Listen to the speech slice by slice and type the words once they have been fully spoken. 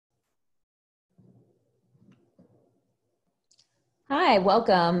Hi,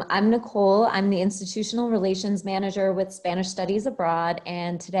 welcome. I'm Nicole. I'm the Institutional Relations Manager with Spanish Studies Abroad,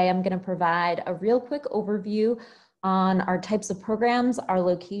 and today I'm going to provide a real quick overview on our types of programs, our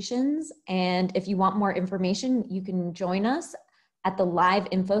locations, and if you want more information, you can join us at the live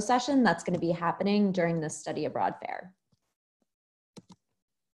info session that's going to be happening during the Study Abroad Fair.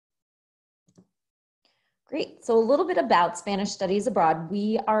 Great, so a little bit about Spanish Studies Abroad.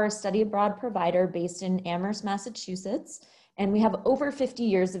 We are a study abroad provider based in Amherst, Massachusetts. And we have over 50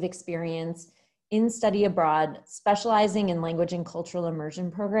 years of experience in study abroad, specializing in language and cultural immersion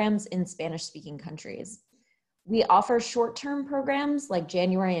programs in Spanish-speaking countries. We offer short-term programs like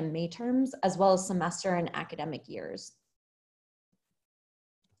January and May terms, as well as semester and academic years.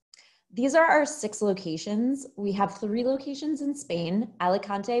 These are our 6 locations. We have 3 locations in Spain,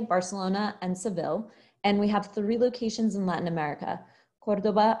 Alicante, Barcelona, and Seville. And we have 3 locations in Latin America,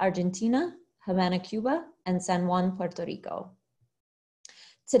 Córdoba, Argentina, Havana, Cuba, and San Juan, Puerto Rico.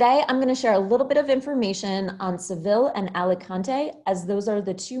 Today, I'm going to share a little bit of information on Seville and Alicante, as those are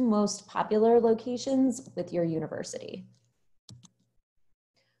the 2 most popular locations with your university.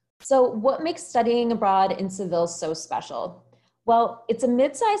 So what makes studying abroad in Seville so special? Well, it's a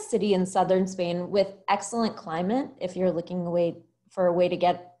mid-sized city in southern Spain with excellent climate. If you're looking for a way to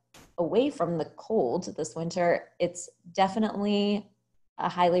get away from the cold this winter, it's definitely a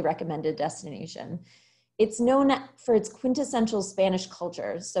highly recommended destination. It's known for its quintessential Spanish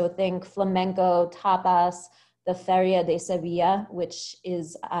culture. So think flamenco, tapas, the Feria de Sevilla, which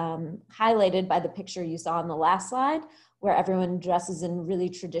is highlighted by the picture you saw on the last slide, where everyone dresses in really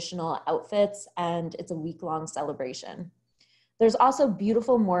traditional outfits and it's a week-long celebration. There's also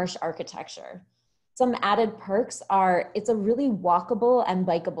beautiful Moorish architecture. Some added perks are it's a really walkable and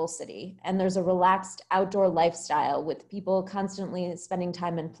bikeable city, and there's a relaxed outdoor lifestyle with people constantly spending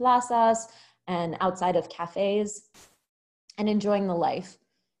time in plazas and outside of cafes and enjoying the life.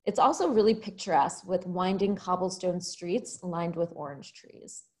 It's also really picturesque with winding cobblestone streets lined with orange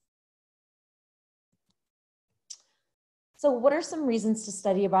trees. So what are some reasons to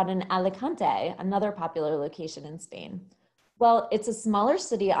study abroad in Alicante, another popular location in Spain? Well, it's a smaller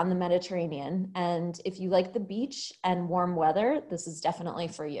city on the Mediterranean, and if you like the beach and warm weather, this is definitely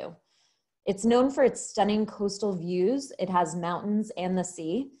for you. It's known for its stunning coastal views. It has mountains and the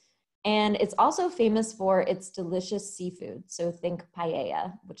sea, and it's also famous for its delicious seafood. So think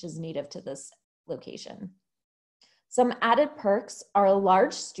paella, which is native to this location. Some added perks are a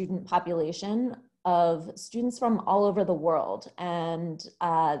large student population of students from all over the world, and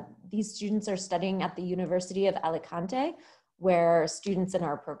these students are studying at the University of Alicante, where students in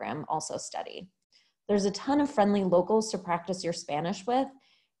our program also study. There's a ton of friendly locals to practice your Spanish with,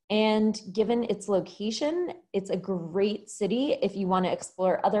 and given its location, it's a great city if you want to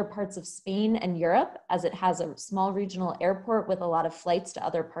explore other parts of Spain and Europe, as it has a small regional airport with a lot of flights to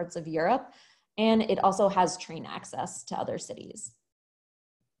other parts of Europe, and it also has train access to other cities.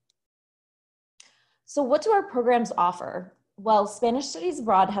 So what do our programs offer? Well, Spanish Studies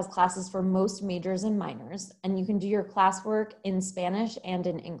Abroad has classes for most majors and minors, and you can do your classwork in Spanish and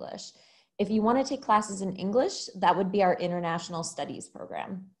in English. If you want to take classes in English, that would be our International Studies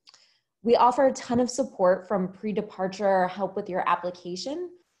program. We offer a ton of support from pre-departure help with your application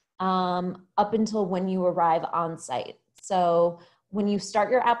up until when you arrive on site. So when you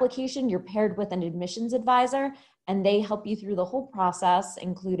start your application, you're paired with an admissions advisor, and they help you through the whole process,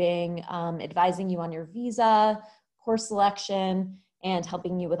 including advising you on your visa, course selection, and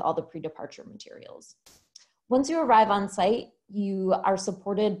helping you with all the pre-departure materials. Once you arrive on site, you are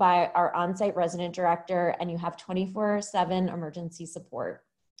supported by our on-site resident director, and you have 24/7 emergency support.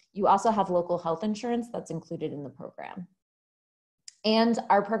 You also have local health insurance that's included in the program. And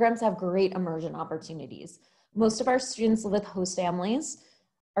our programs have great immersion opportunities. Most of our students live with host families.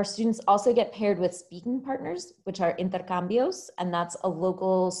 Our students also get paired with speaking partners, which are intercambios, and that's a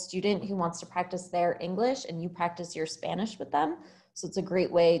local student who wants to practice their English and you practice your Spanish with them. So it's a great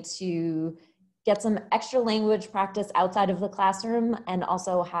way to get some extra language practice outside of the classroom and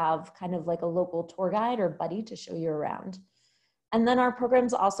also have kind of like a local tour guide or buddy to show you around. And then our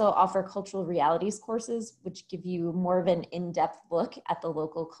programs also offer cultural realities courses, which give you more of an in-depth look at the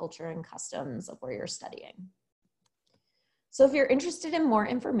local culture and customs of where you're studying. So if you're interested in more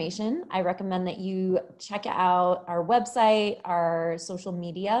information, I recommend that you check out our website, our social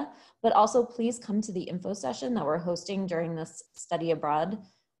media, but also please come to the info session that we're hosting during this Study Abroad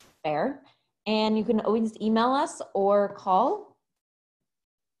fair. And you can always email us or call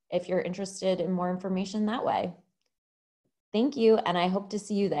if you're interested in more information that way. Thank you, and I hope to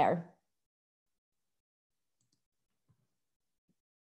see you there.